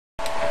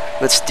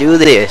Let's do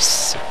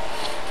this.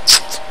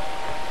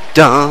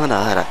 Da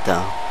da da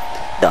da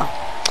da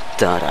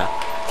da da.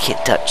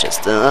 Can't touch us.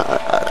 Da da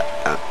da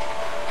da.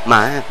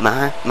 My.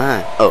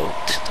 Oh,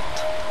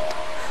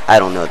 I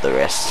don't know the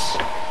rest.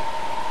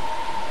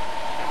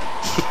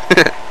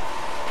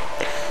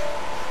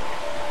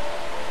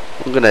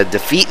 I'm gonna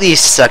defeat these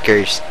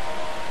suckers.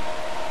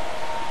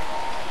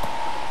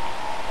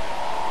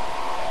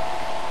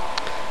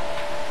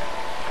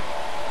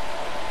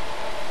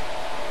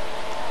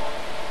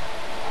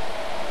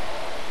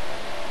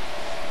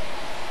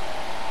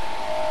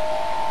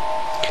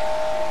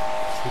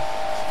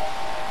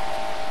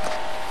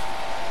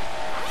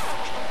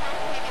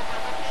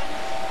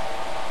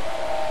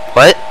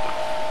 What?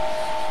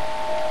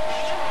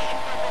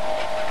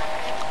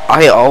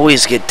 I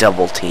always get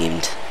double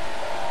teamed.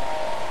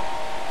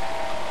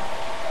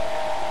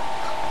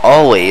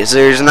 Always.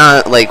 There's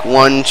not like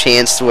one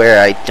chance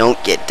where I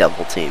don't get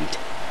double teamed.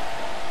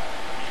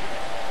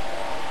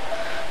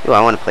 Ooh,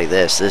 I want to play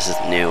this. This is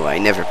new. I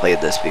never played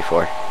this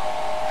before.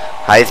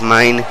 Hive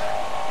Mind.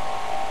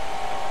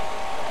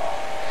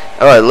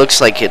 Oh, it looks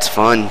like it's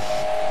fun.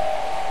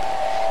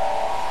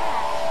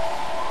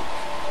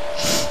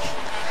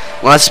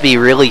 Must be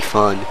really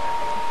fun.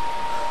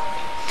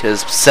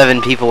 Because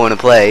 7 people want to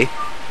play.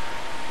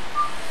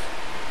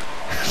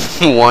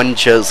 1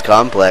 chose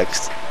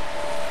Complex.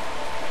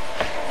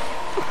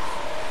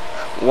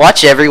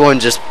 Watch everyone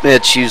just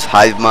choose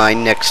Hive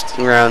Mind next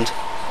round.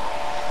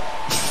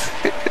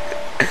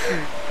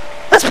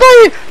 Let's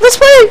play! Let's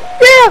play!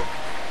 Yeah!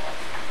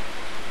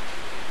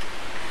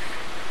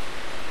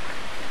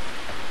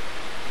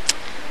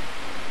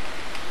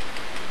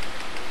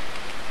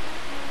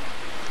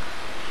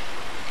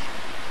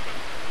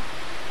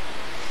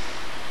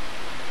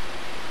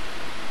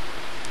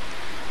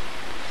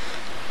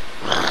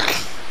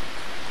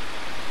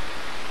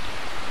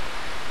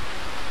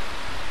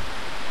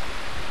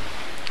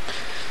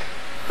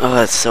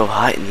 Oh, it's so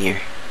hot in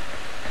here.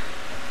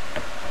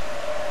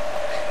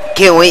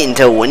 Can't wait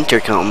until winter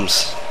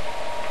comes.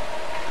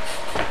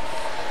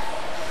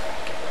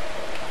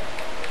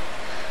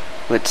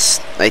 Which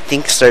I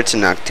think starts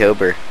in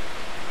October.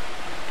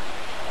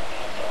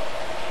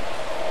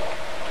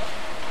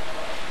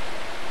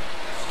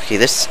 Okay,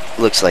 this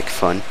looks like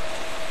fun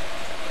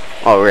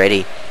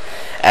already.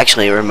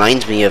 Actually, it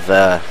reminds me of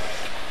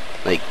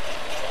like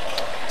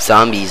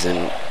zombies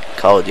in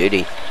Call of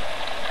Duty.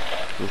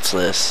 What's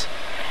this?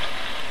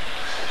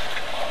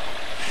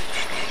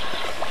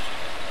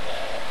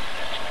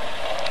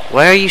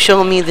 Why are you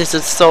showing me this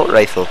assault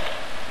rifle?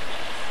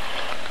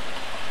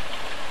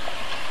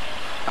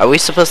 Are we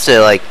supposed to,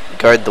 like,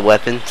 guard the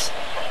weapons?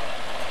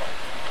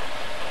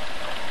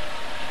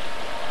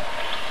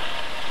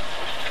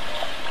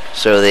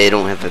 So they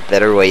don't have a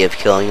better way of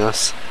killing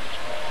us?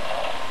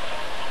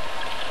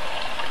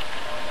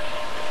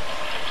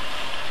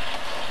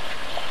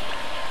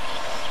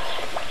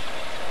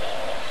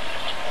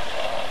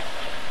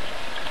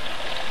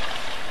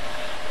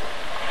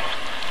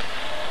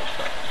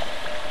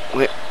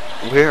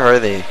 Where are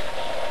they?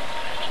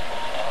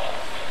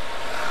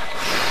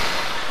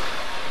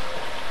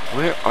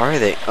 Where are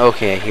they?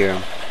 Okay, I hear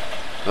them.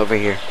 Over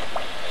here.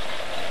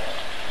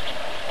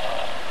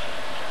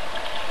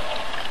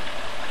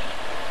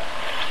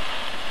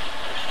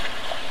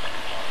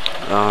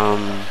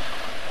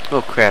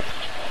 Oh crap.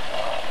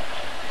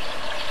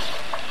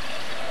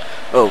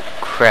 Oh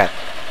crap.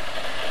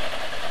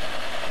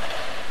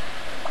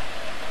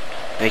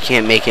 I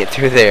can't make it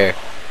through there.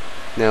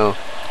 No.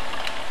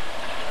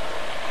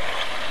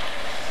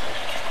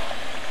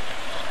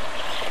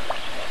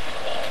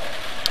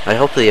 I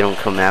hope they don't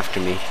come after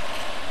me.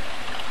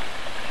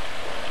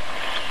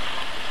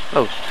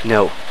 Oh,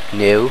 no.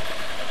 No.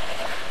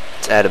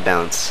 It's out of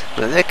bounds.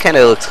 Well, that kind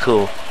of looks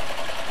cool.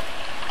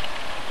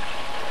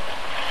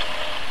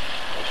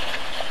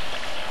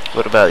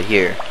 What about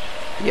here?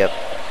 Yep.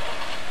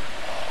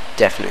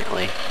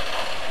 Definitely.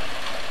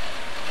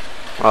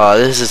 Oh,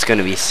 this is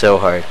gonna be so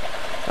hard.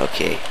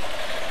 Okay.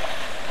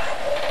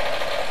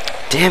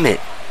 Damn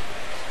it.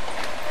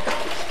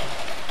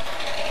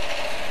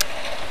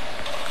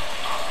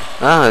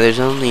 Ah, there's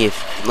only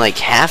like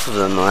half of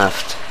them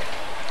left.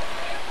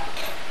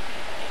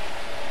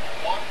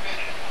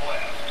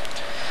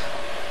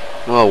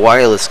 Well,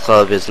 Wireless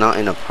Club is not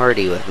in a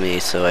party with me,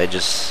 so I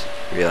just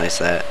realized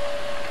that.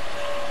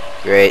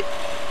 Great.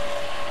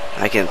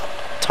 I can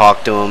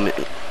talk to him.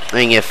 I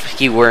mean, if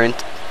he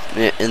weren't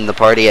in the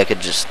party, I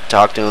could just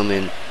talk to him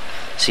and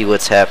see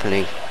what's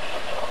happening.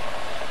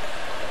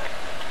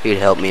 He'd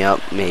help me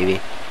out,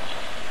 maybe.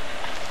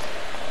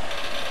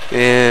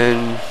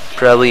 And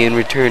probably in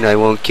return, I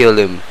won't kill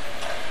him.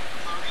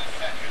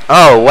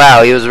 Oh,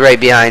 wow, he was right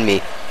behind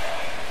me.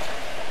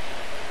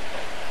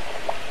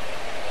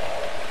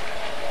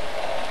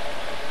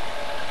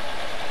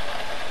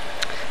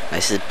 I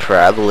said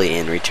probably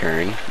in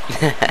return.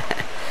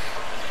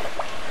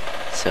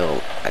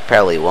 So, I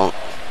probably won't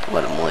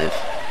let him live.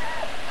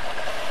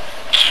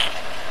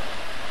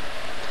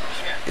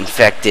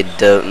 Infected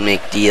don't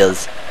make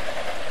deals.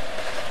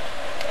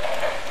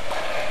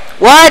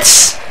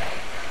 What?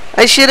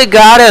 I should have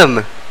got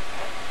him.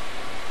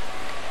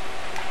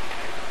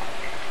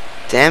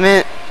 Damn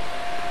it.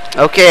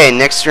 Okay,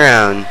 next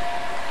round.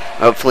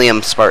 Hopefully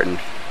I'm Spartan.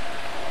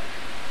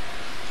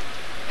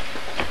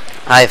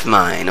 I have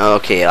mine.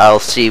 Okay, I'll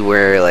see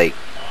where, like,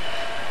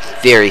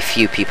 very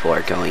few people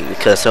are going,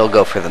 because they'll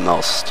go for the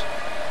most.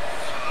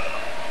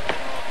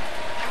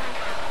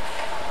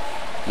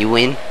 You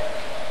win?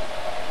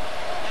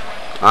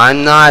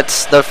 I'm not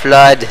the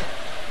flood.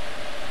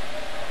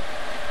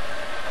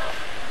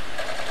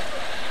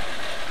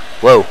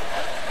 Whoa.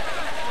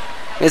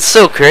 It's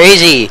so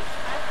crazy.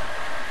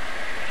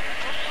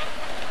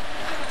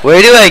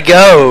 Where do I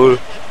go?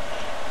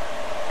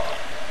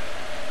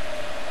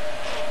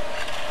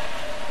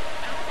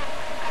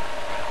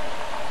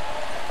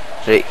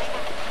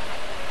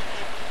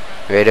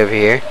 Right over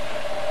here.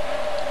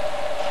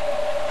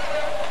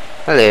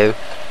 Hello.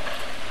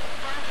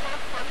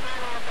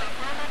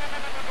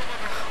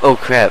 Oh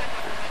crap.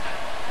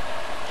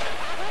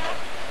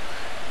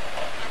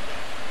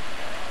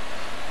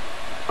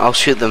 I'll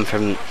shoot them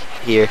from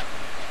here.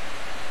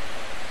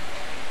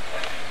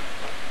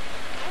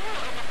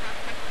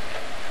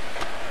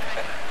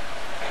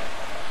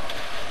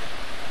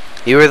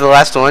 You were the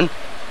last one?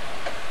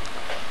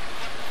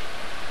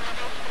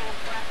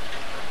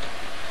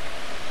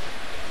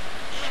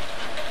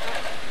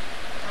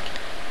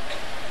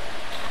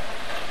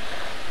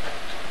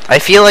 I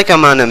feel like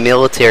I'm on a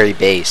military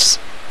base.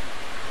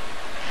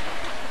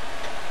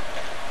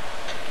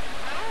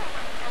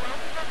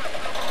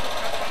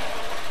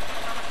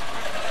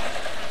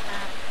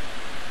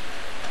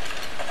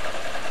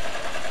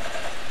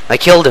 I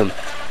killed him.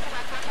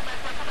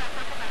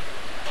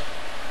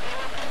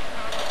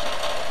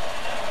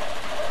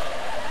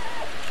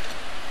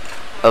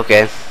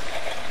 Okay.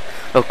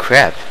 Oh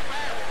crap.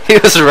 He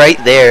was right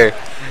there.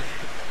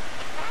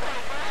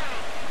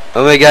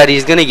 Oh my god,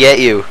 he's gonna get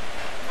you.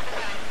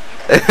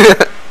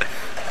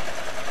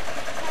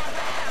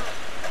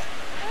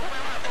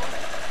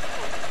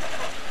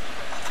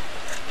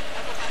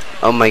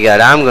 Oh my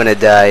god, I'm gonna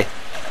die.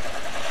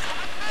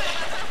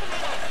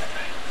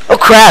 Oh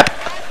crap!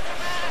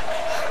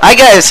 I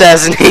got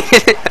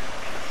assassinated.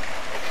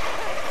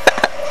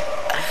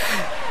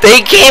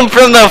 They came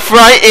from the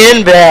front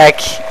and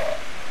back.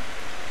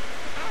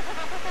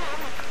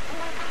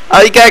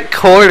 I got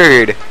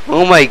cornered.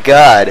 Oh my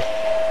god.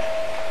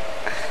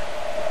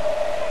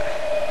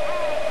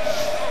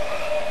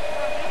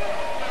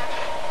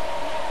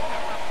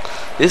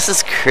 This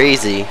is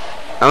crazy.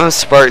 I'm a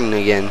Spartan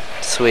again.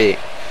 Sweet.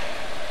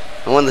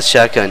 I want the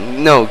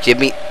shotgun. No, give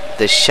me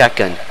the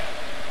shotgun.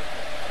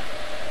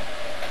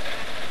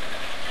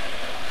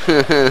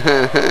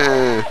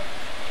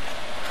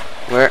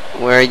 Where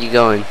are you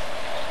going?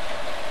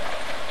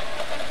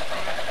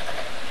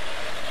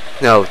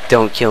 No,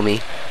 don't kill me.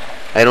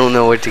 I don't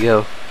know where to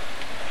go.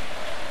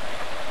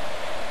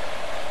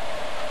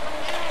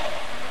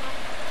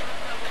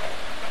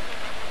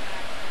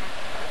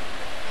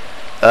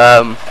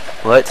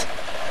 What?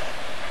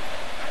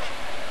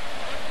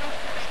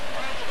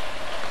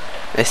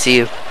 I see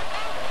you.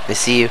 I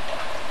see you.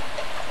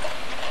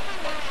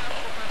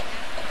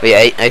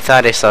 Wait, I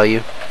thought I saw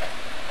you.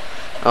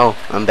 Oh,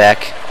 I'm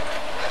back.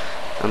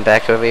 I'm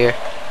back over here.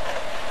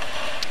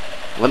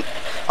 What?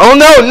 Oh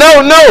no,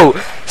 no,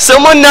 no!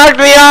 Someone knocked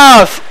me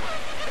off!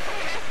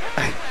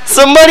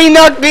 Somebody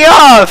knocked me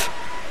off!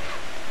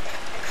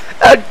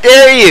 How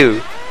dare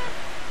you!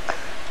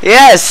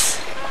 Yes!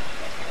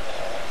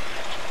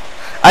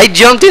 I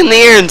jumped in the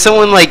air and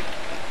someone like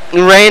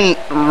ran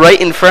right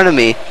in front of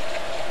me.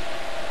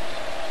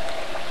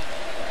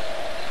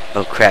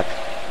 Oh crap.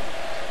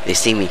 They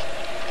see me.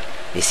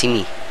 They see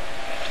me.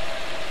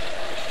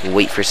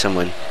 Wait for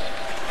someone.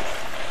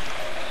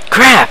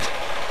 Crap!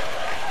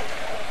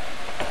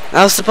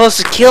 I was supposed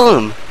to kill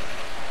him.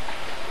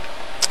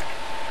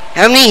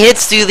 How many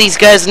hits do these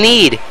guys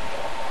need?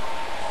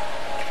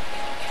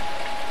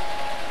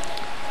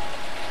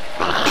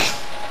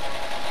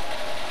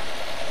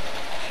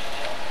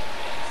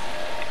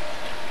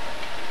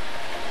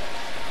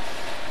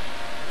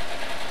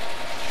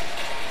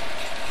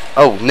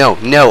 Oh no,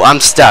 no, I'm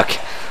stuck.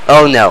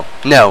 Oh no,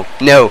 no,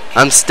 no,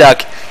 I'm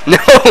stuck. No!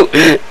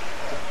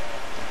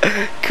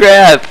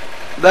 Crap!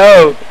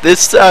 No, this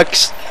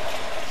sucks.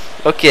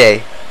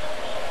 Okay.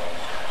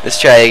 Let's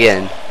try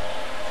again.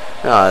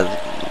 Oh,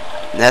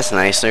 that's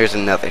nice. There's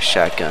another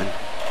shotgun.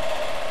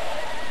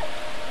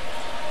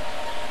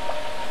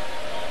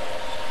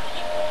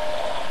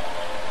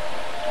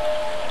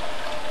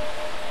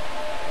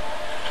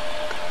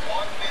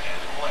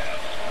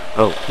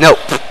 Oh, no!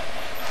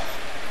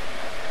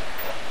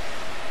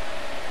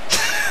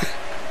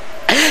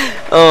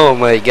 Oh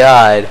my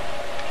god.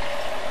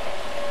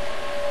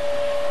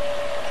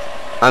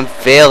 I'm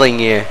failing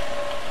here.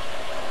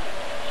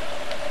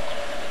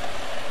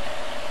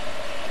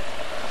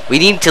 We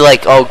need to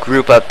like all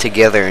group up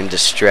together and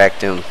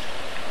distract him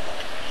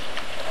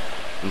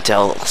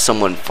until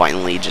someone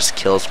finally just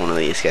kills one of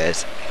these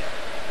guys.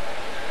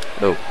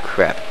 Oh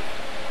crap.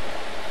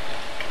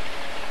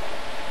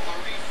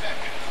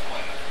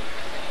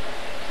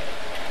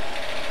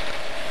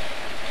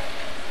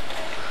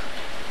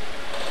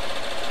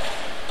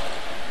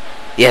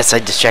 Yes, I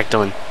just checked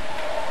on.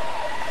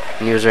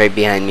 And he was right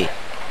behind me.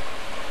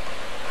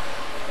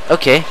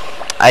 Okay,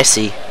 I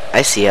see.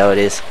 I see how it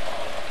is.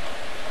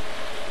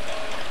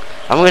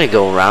 I'm gonna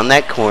go around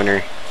that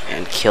corner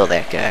and kill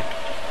that guy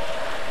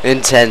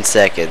in 10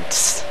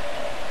 seconds.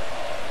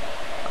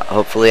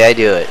 Hopefully I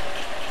do it.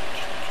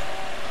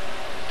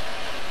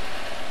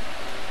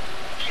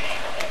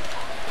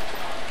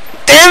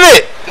 Damn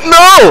it!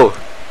 No!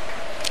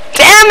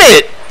 Damn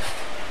it!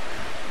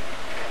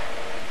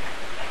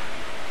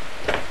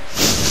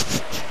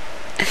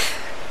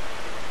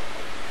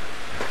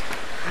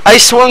 I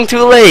swung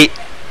too late.